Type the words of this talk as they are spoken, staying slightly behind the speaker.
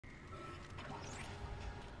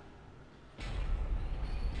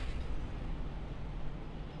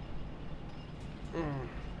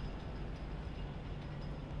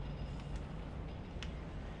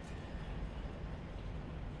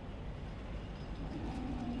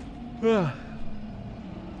So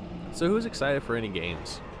who's excited for any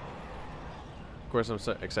games? Of course, I'm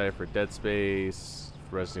so excited for Dead Space,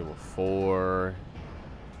 Resident Evil 4.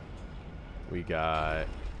 We got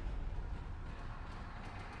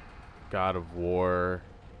God of War,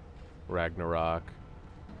 Ragnarok.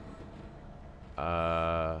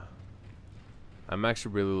 I'm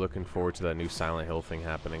actually really looking forward to that new Silent Hill thing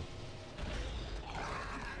happening.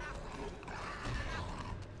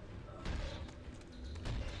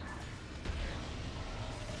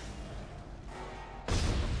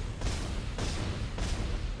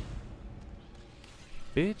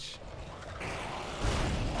 Bitch.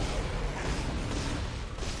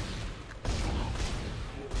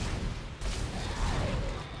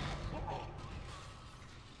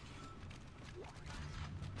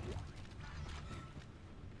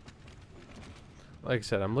 Like I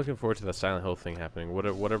said, I'm looking forward to the Silent Hill thing happening.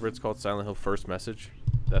 Whatever it's called, Silent Hill First Message.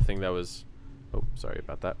 That thing that was... Oh, sorry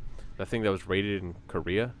about that. That thing that was rated in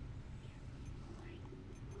Korea.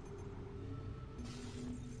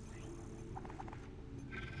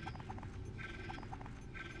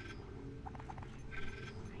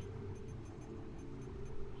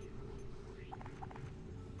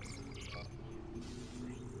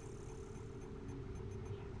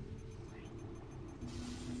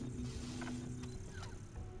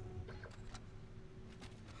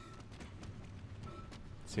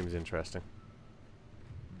 Seems interesting.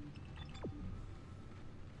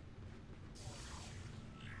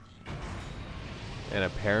 And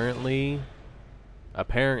apparently,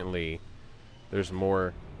 there's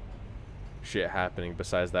more shit happening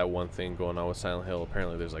besides that one thing going on with Silent Hill.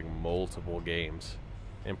 Apparently, there's like multiple games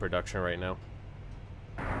in production right now.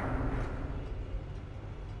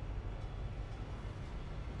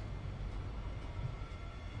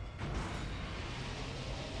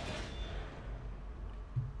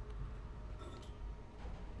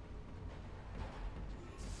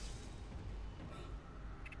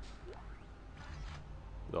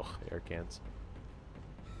 Ugh, air cans.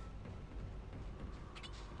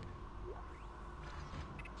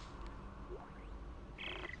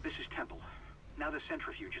 This is Temple. Now the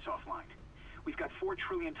centrifuge is offline. We've got 4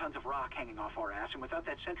 trillion tons of rock hanging off our ass, and without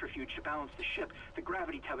that centrifuge to balance the ship, the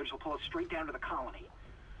gravity tethers will pull us straight down to the colony.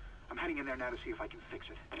 I'm heading in there now to see if I can fix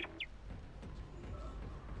it.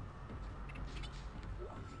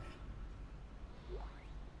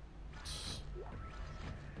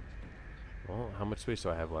 Well, how much space do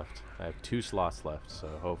I have left? I have 2 slots left, so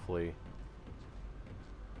hopefully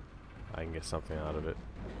I can get something out of it.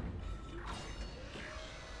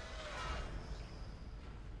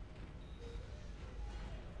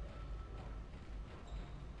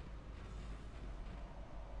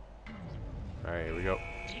 Alright, here we go.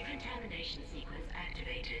 Decontamination sequence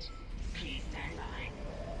activated. Please stand by.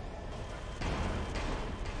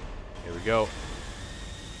 Here we go.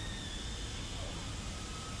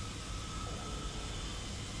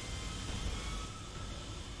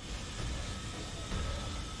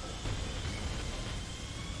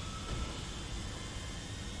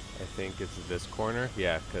 I think it's this corner.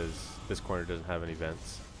 Yeah, because this corner doesn't have any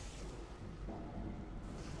vents.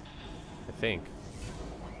 I think.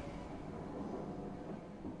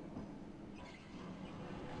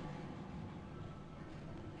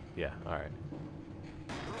 Yeah, alright.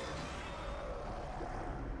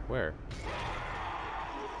 Where?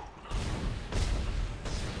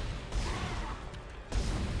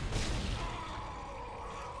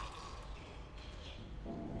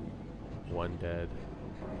 One dead.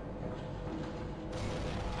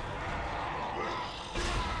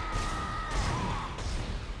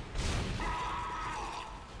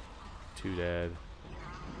 Two dead.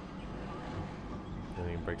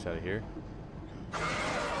 Anything breaks out of here?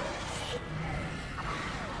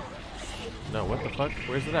 No, what the fuck?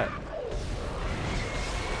 Where's it at?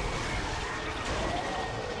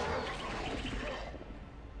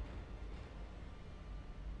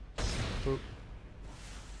 Oop.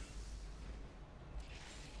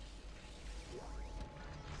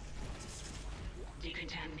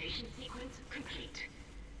 Decontamination sequence complete.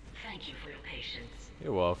 Thank you for your patience.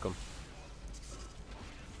 You're welcome.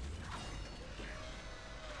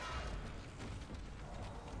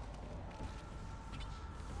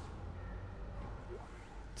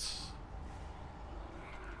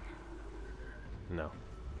 No.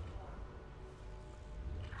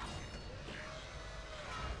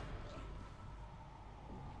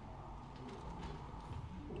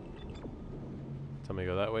 Tell me to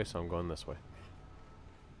go that way, so I'm going this way.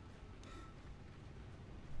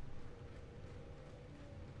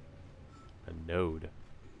 A node.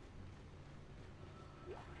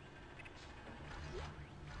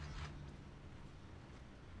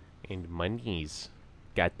 And monies.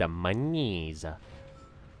 Got the monies.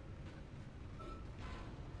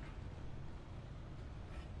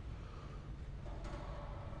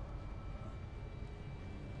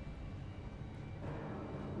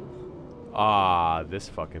 Ah, this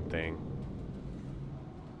fucking thing.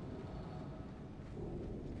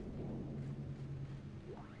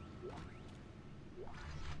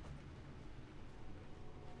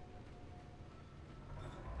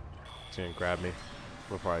 It's gonna grab me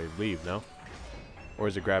before I leave, no? Or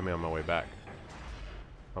does it grab me on my way back?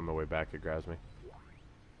 On my way back, it grabs me.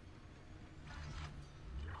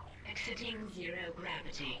 Exiting zero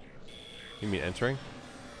gravity. You mean entering?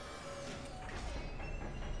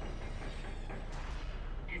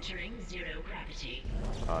 Entering zero gravity.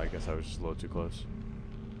 I guess I was just a little too close.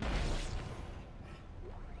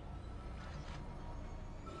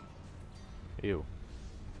 Ew.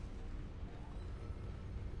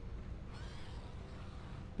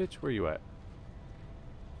 Bitch, where you at?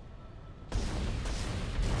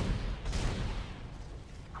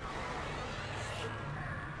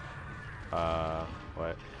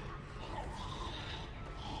 What?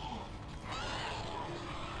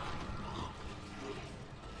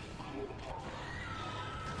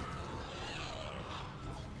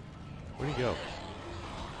 Where'd he go?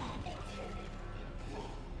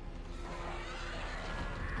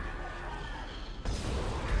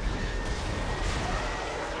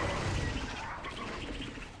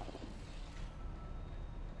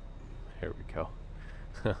 Here we go.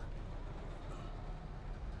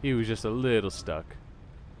 He was just a little stuck.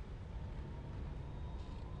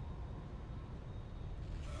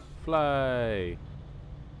 Fly!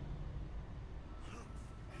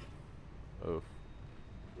 Oof.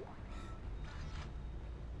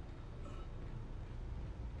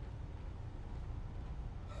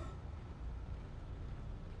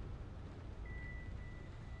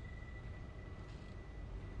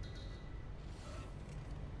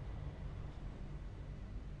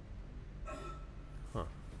 Huh.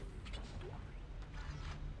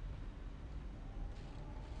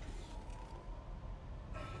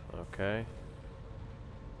 Okay.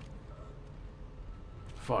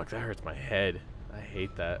 Fuck, that hurts my head. I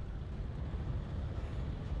hate that.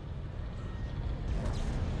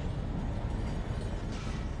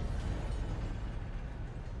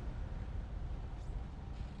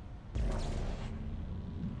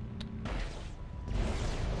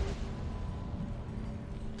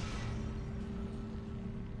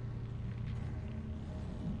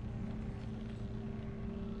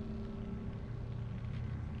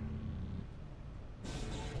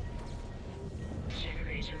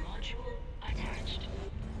 Generator module attached.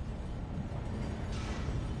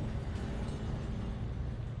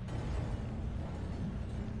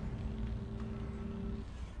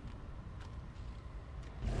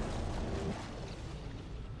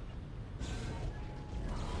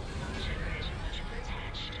 Generator module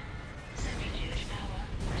attached. Centrifuge power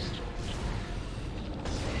restored.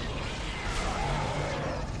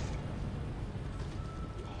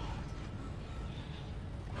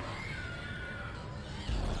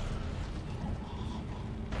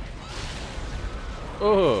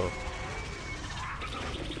 Oh.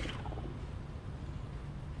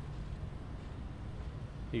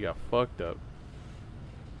 He got fucked up.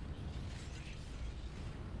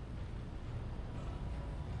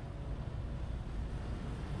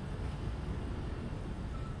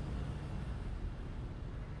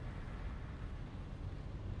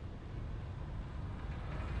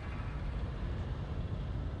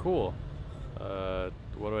 Cool.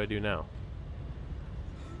 What do I do now?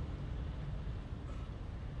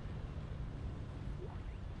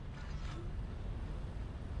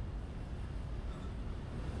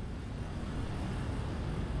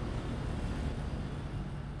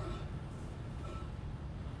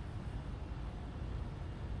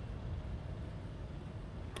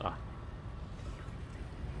 Ah.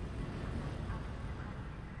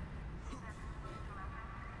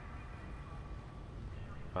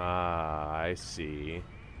 Ah, I see.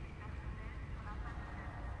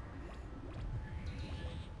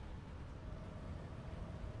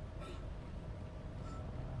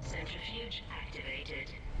 Centrifuge activated.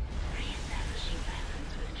 Re-establishing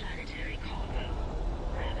balance with planetary cargo.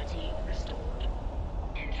 Gravity restored.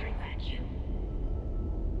 Entering vacuum.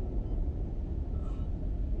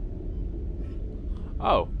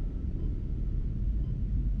 Oh.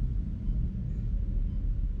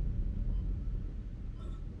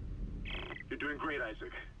 You're doing great,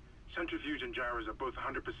 Isaac. Centrifuge and gyros are both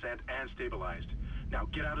 100% and stabilized. Now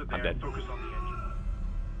get out of there I'm dead. and focus on the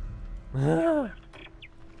engine. Left.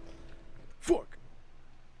 Fuck.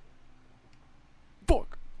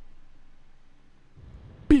 Fuck.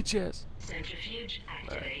 Bitches. Centrifuge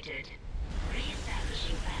activated.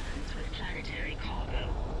 Re-establishing balance with planetary cargo.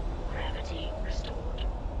 Gravity restored.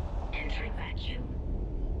 Entering vacuum.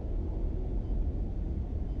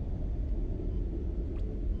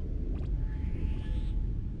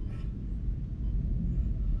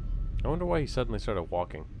 I wonder why he suddenly started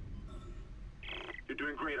walking. You're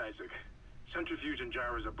doing great, Isaac. Centrifuge and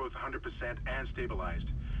gyros are both 100% and stabilized.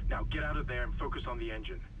 Now get out of there and focus on the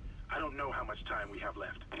engine. I don't know how much time we have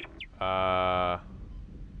left.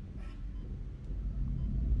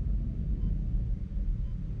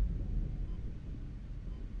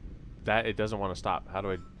 That it doesn't want to stop. How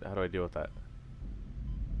do I deal with that?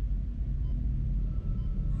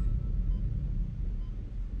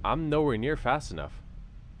 I'm nowhere near fast enough.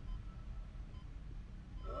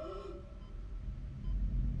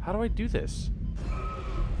 How do I do this?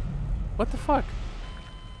 What the fuck?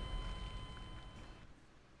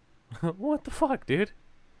 What the fuck, dude?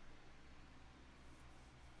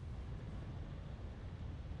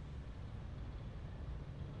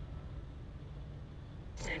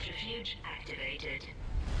 Centrifuge activated.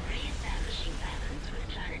 Re-establishing balance with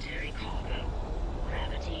planetary cargo.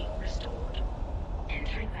 Gravity restored.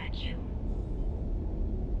 Entering vacuum.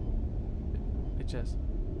 Bitches.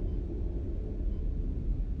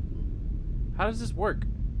 How does this work?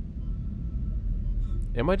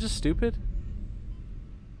 Am I just stupid?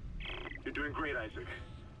 You're doing great, Isaac.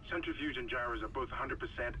 Centrifuge and gyros are both 100%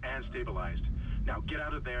 and stabilized. Now get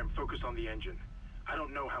out of there and focus on the engine. I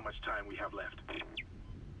don't know how much time we have left.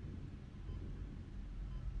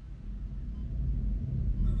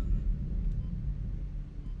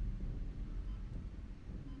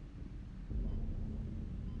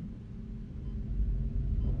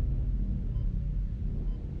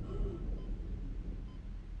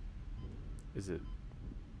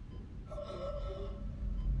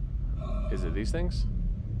 Is it these things?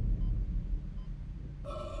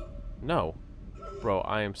 No. Bro,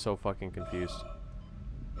 I am so fucking confused.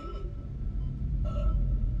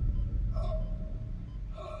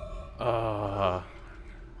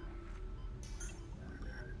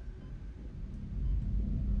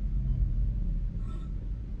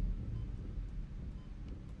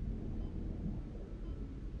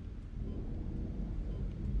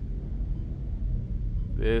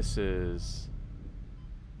 This is...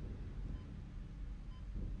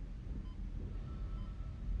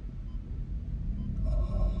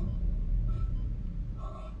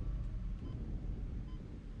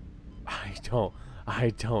 I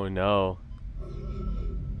don't know.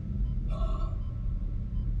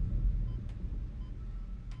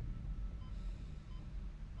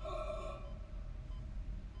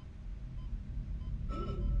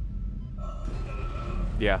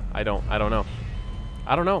 Yeah, I don't know.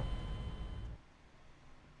 I don't know.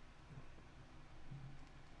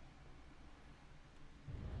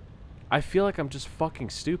 I feel like I'm just fucking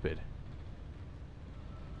stupid.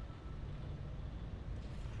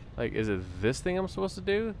 Like, is it this thing I'm supposed to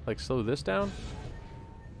do? Like, slow this down?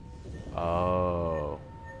 Oh.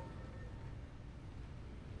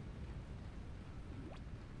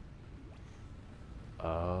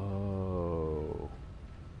 Oh.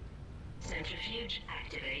 Centrifuge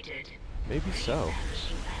activated. Maybe so.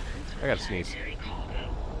 I gotta sneeze.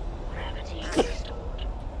 Gravity restored.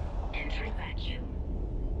 Entering vacuum.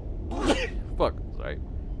 Fuck. Sorry.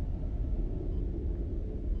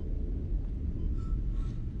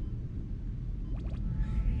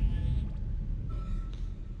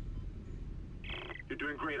 You're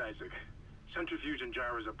doing great, Isaac. Centrifuge and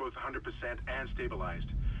gyros are both 100% and stabilized.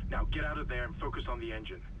 Now get out of there and focus on the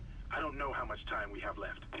engine. I don't know how much time we have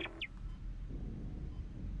left.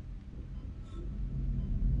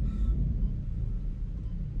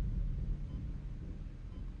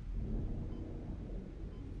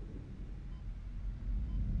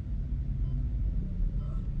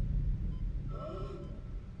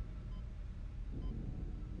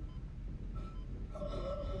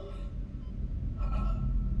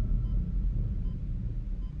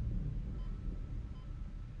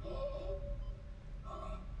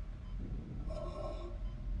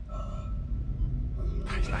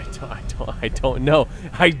 I don't know.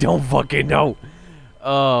 I don't fucking know.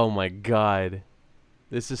 Oh my god.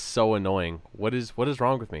 This is so annoying. What is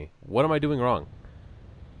wrong with me? What am I doing wrong?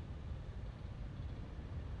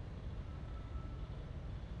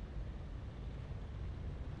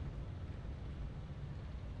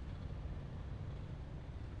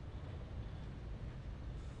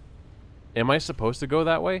 Am I supposed to go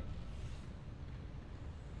that way?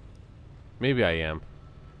 Maybe I am.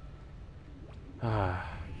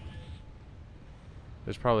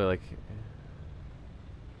 There's probably like...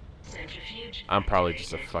 Centrifuge I'm probably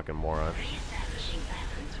just a activated. fucking moron. Reestablishing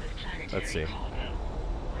balance with planetary Let's see. cargo.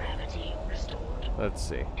 Gravity restored. Let's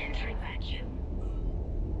see. Entering vacuum.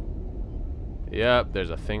 Yep, there's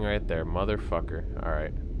a thing right there, motherfucker.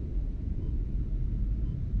 Alright.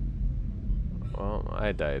 Well,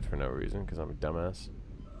 I died for no reason because I'm a dumbass.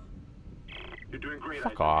 You're doing great,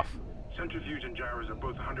 Fuck Isaac. off. Centrifuge and gyros are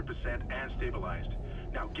both 100% and stabilized.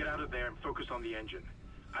 Now get out of there and focus on the engine.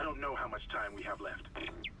 I don't know how much time we have left.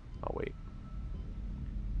 I'll wait.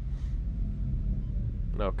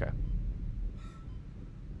 Okay.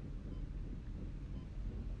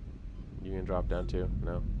 You can drop down too?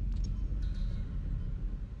 No?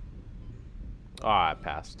 Ah, I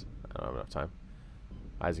passed. I don't have enough time.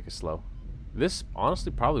 Isaac is slow. This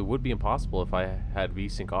honestly probably would be impossible if I had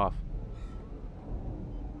VSync off.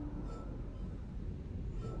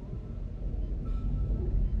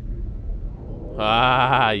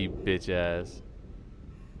 Ah, you bitch ass.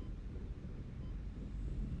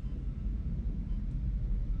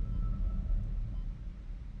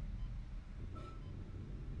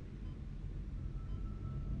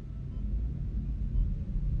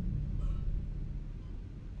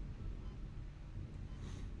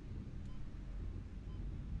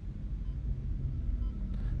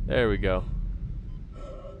 There we go.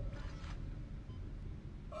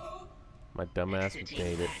 My dumbass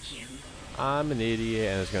made it. I'm an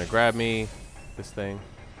idiot, and it's gonna grab me. This thing.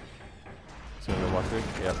 It's gonna walk through.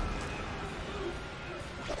 Yep.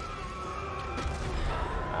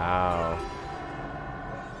 Ow.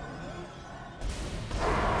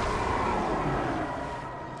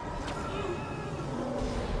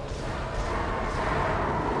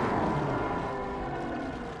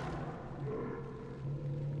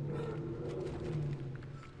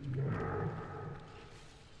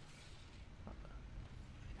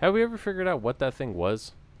 Have we ever figured out what that thing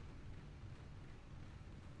was?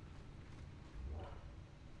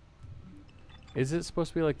 Is it supposed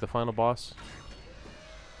to be like the final boss?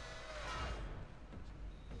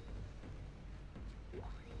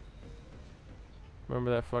 Remember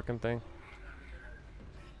that fucking thing?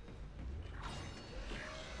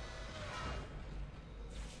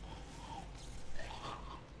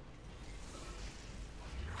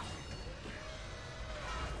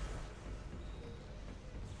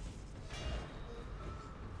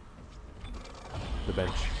 The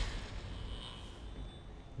bench.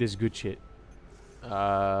 This is good shit.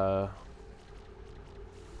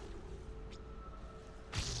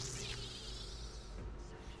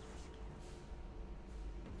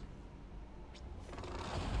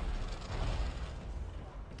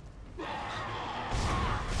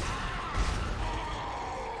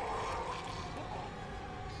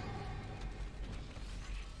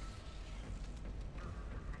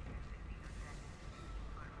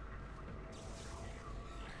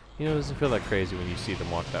 You know, it doesn't feel that crazy when you see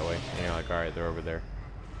them walk that way. And you're like, alright, they're over there.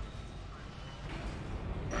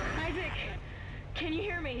 Isaac, can you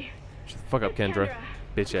hear me? Shut the fuck up, Kendra. Kendra.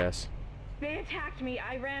 Bitch ass. They attacked me.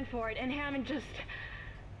 I ran for it, and Hammond just...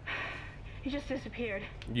 he just disappeared.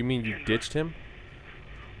 You mean you ditched him?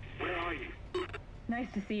 Where are you?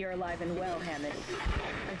 Nice to see you're alive and well, Hammond.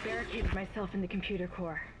 I've barricaded myself in the computer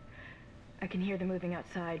core. I can hear them moving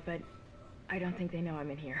outside, but I don't think they know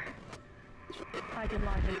I'm in here. I can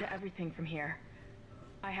launch into everything from here.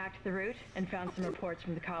 I hacked the route and found some reports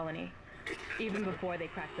from the colony. Even before they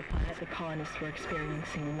cracked the planet, the colonists were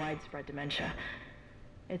experiencing widespread dementia.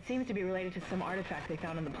 It seems to be related to some artifact they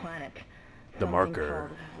found on the planet. The Something marker.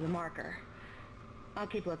 called the marker. I'll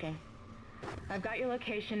keep looking. I've got your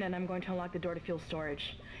location and I'm going to unlock the door to fuel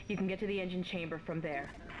storage. You can get to the engine chamber from there.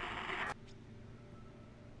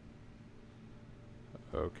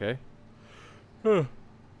 Okay. Huh.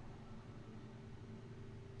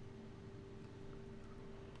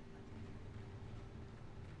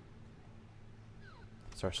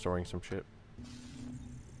 Start storing some shit.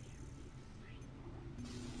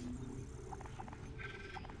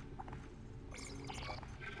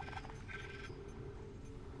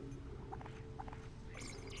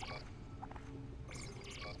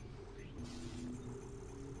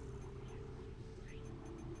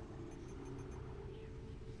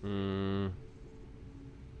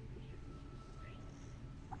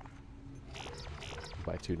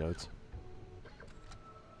 Buy 2 notes.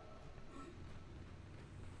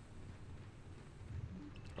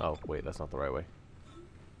 Oh, wait, that's not the right way.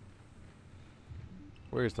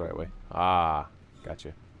 Where's the right way? Ah,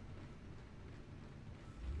 gotcha.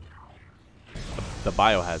 The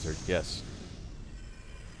biohazard, yes.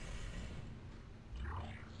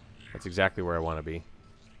 That's exactly where I want to be.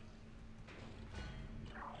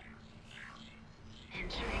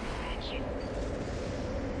 Entering vacuum.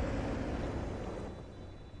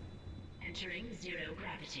 Entering zero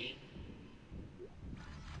gravity.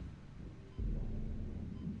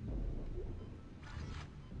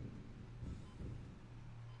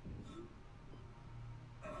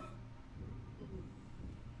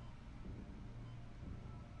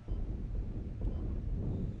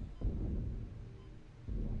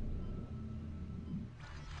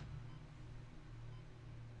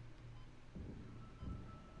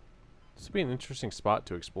 This would be an interesting spot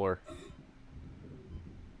to explore.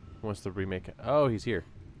 Once the remake... Oh, he's here.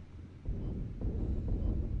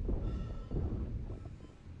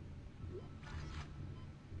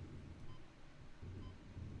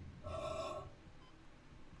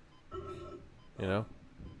 You know?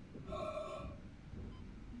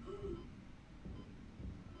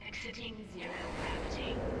 Exiting zero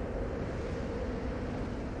gravity.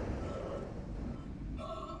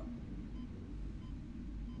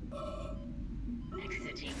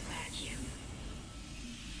 Exiting vacuum.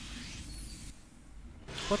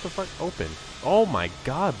 What the fuck? Open. Oh my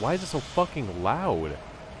god, why is it so fucking loud?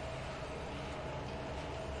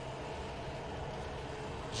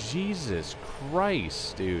 Jesus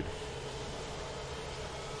Christ, dude.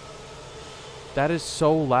 That is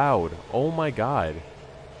so loud. Oh my god.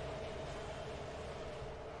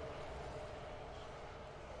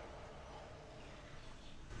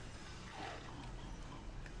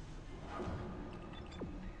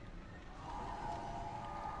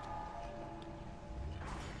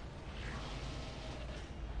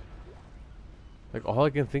 Like, all I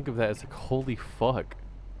can think of that is like, holy fuck.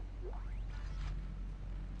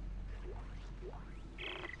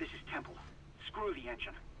 This is Temple. Screw the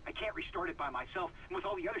engine. I can't restart it by myself, and with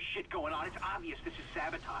all the other shit going on, it's obvious this is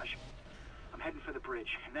sabotage. I'm heading for the bridge,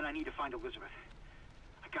 and then I need to find Elizabeth.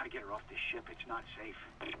 I gotta get her off this ship. It's not safe.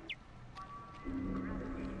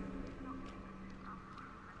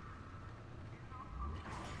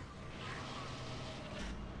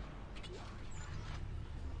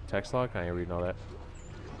 Text log? I ain't reading all that.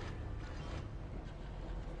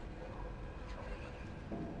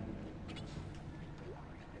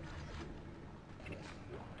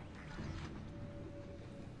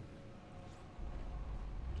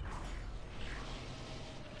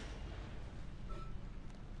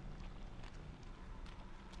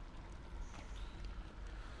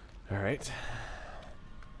 All right.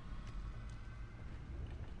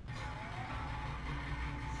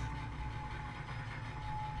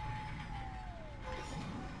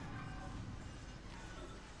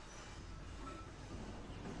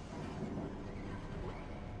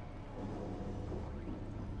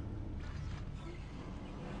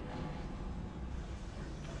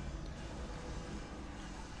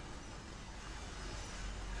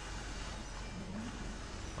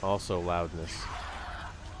 Also loudness.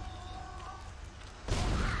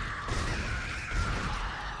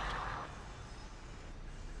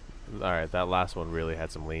 Alright, that last one really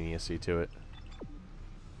had some leniency to it.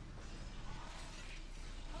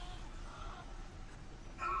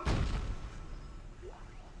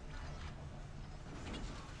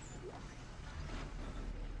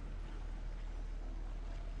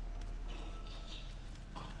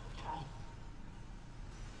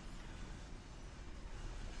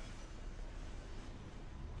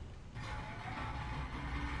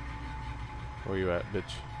 Where you at, bitch?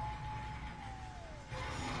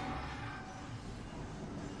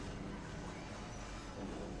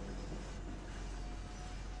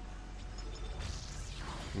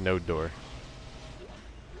 No door.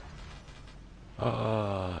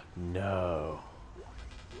 No.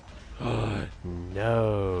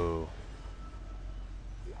 No.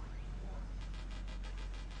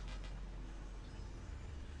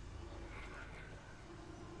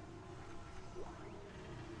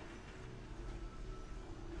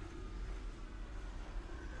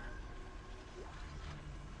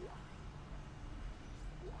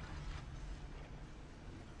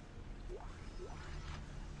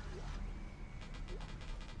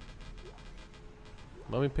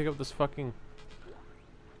 Let me pick up this fucking...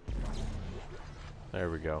 There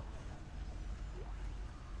we go.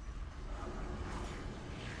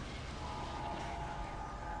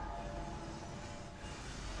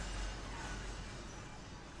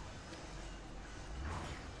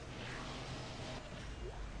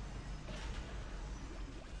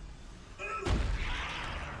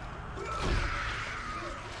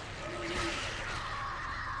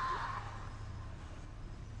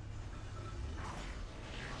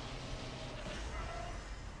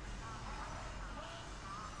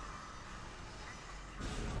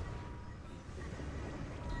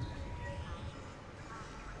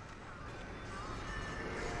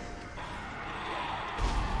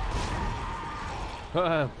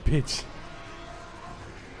 Bitch.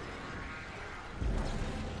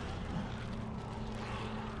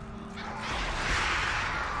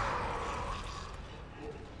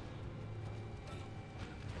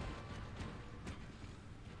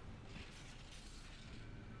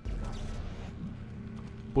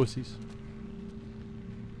 Pussies.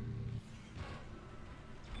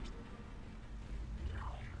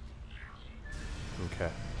 Okay.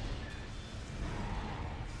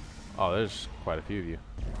 Oh, there's quite a few of you.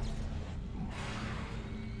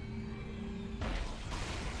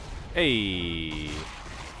 Hey.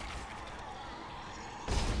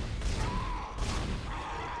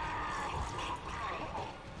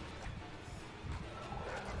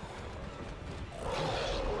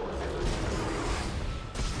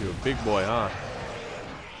 You a big boy, huh?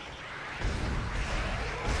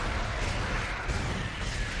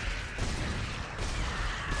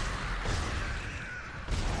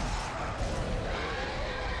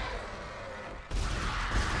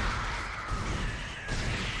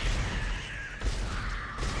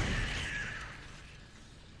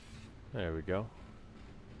 There we go.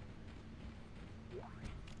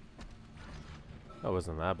 That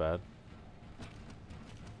wasn't that bad.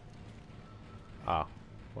 Ah,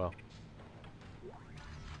 well.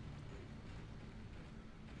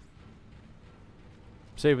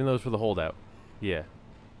 Saving those for the holdout. Yeah.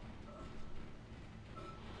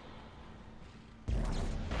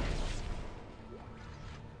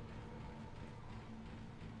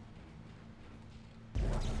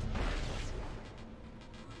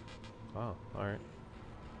 Oh, alright.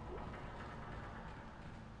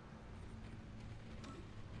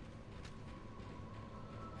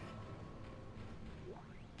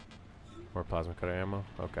 More plasma cutter ammo?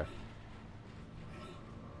 Okay.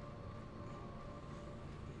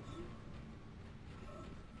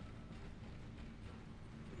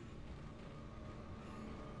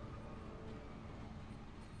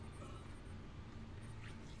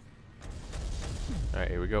 Alright,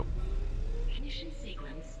 here we go. Ignition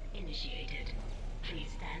sequence initiated. Please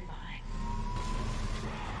stand by.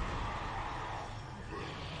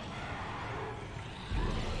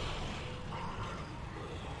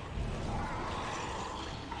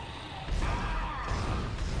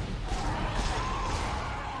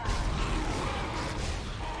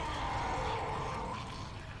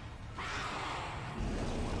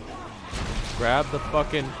 Grab the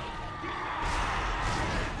fucking...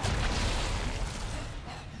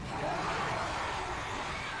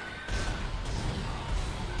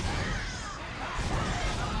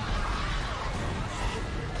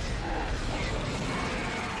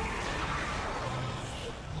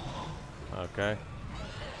 Okay.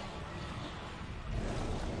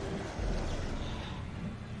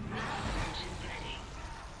 Engines ready.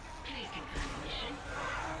 Please confirm mission.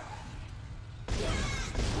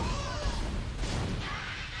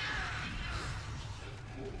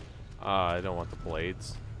 I don't want the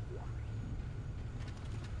blades.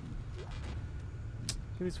 Get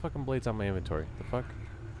these fucking blades out of my inventory. The fuck?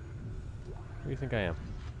 Who do you think I am?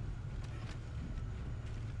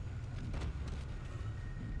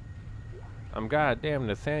 I'm goddamn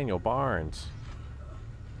Nathaniel Barnes.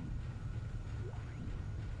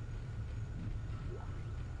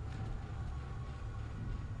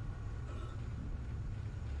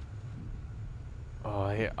 Oh,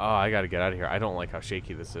 I gotta get out of here. I don't like how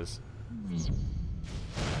shaky this is.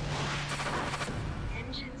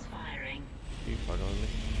 Engines firing. You fucking with me?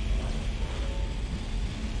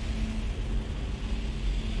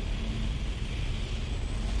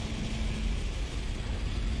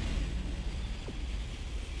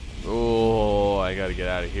 Oh, I gotta get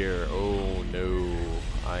out of here. Oh no,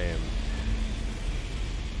 I am.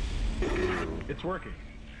 It's working.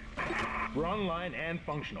 We're online and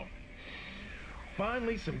functional.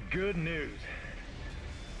 Finally, some good news.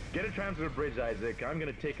 Get a tram to the bridge, Isaac. I'm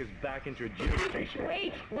gonna take us back into a geostation.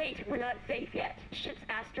 Wait, we're not safe yet. Ship's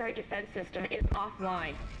asteroid defense system is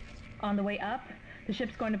offline. On the way up, the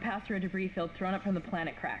ship's going to pass through a debris field thrown up from the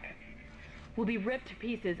planet crack. We'll be ripped to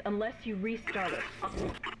pieces unless you restart it.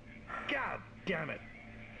 God damn it.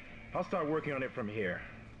 I'll start working on it from here.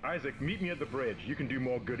 Isaac, meet me at the bridge. You can do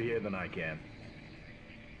more good here than I can.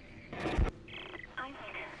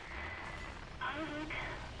 Isaac,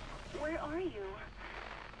 where are you?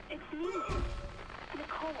 It's me,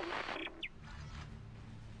 Nicole.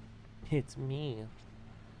 It's me.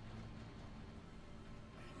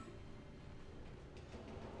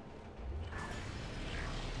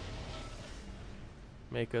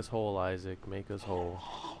 Make us whole, Isaac. Make us whole.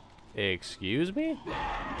 Excuse me?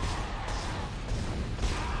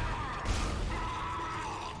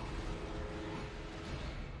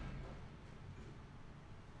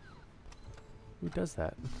 Who does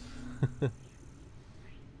that?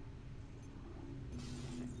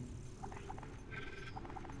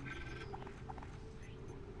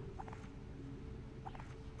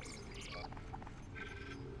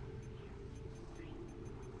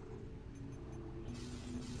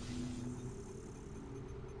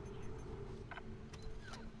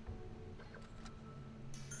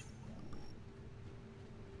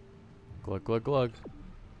 Glug, glug, glug.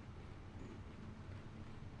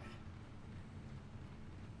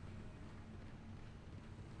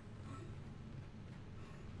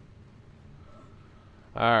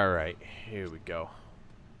 Alright, here we go.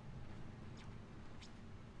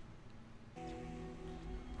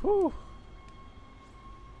 Whew.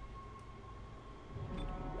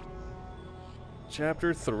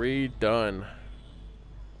 Chapter 3 done.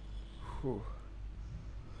 Whew.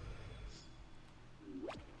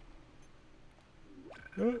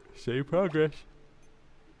 Save progress.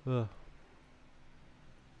 Ugh.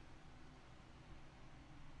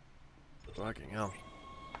 Fucking hell.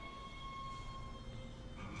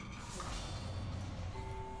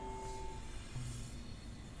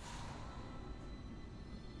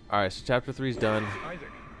 Alright, so chapter 3's done. Isaac,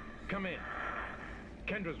 come in.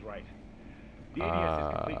 Kendra's right. The ADS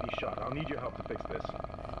is completely shot. I'll need your help to fix this.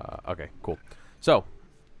 Okay, cool. So.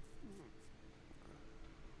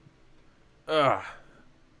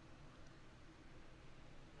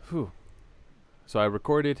 Whew. So I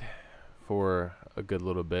recorded for a good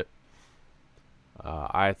little bit.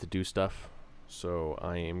 I have to do stuff, so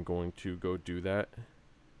I am going to go do that.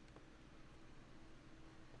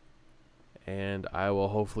 And I will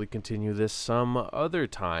hopefully continue this some other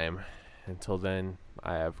time. Until then,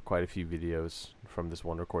 I have quite a few videos from this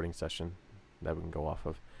one recording session that we can go off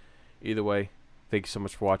of. Either way, thank you so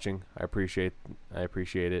much for watching. I appreciate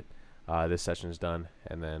it. This session is done,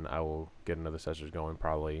 and then I will get another session going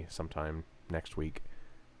probably sometime next week.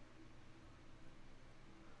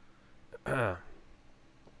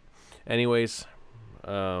 Anyways,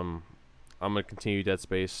 I'm gonna continue Dead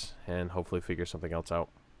Space and hopefully figure something else out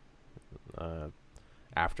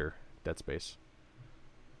after Dead Space.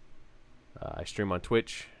 I stream on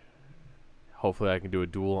Twitch. Hopefully I can do a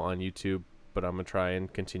duel on YouTube, but I'm going to try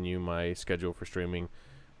and continue my schedule for streaming,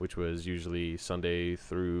 which was usually Sunday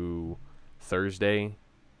through Thursday,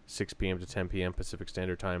 6 p.m. to 10 p.m. Pacific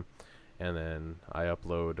Standard Time. And then I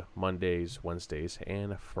upload Mondays, Wednesdays,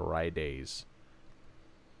 and Fridays.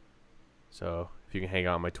 So if you can hang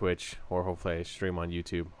out on my Twitch, or hopefully I stream on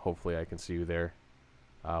YouTube, hopefully I can see you there.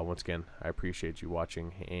 Once again, I appreciate you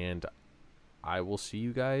watching, and I will see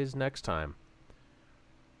you guys next time.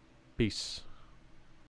 Peace.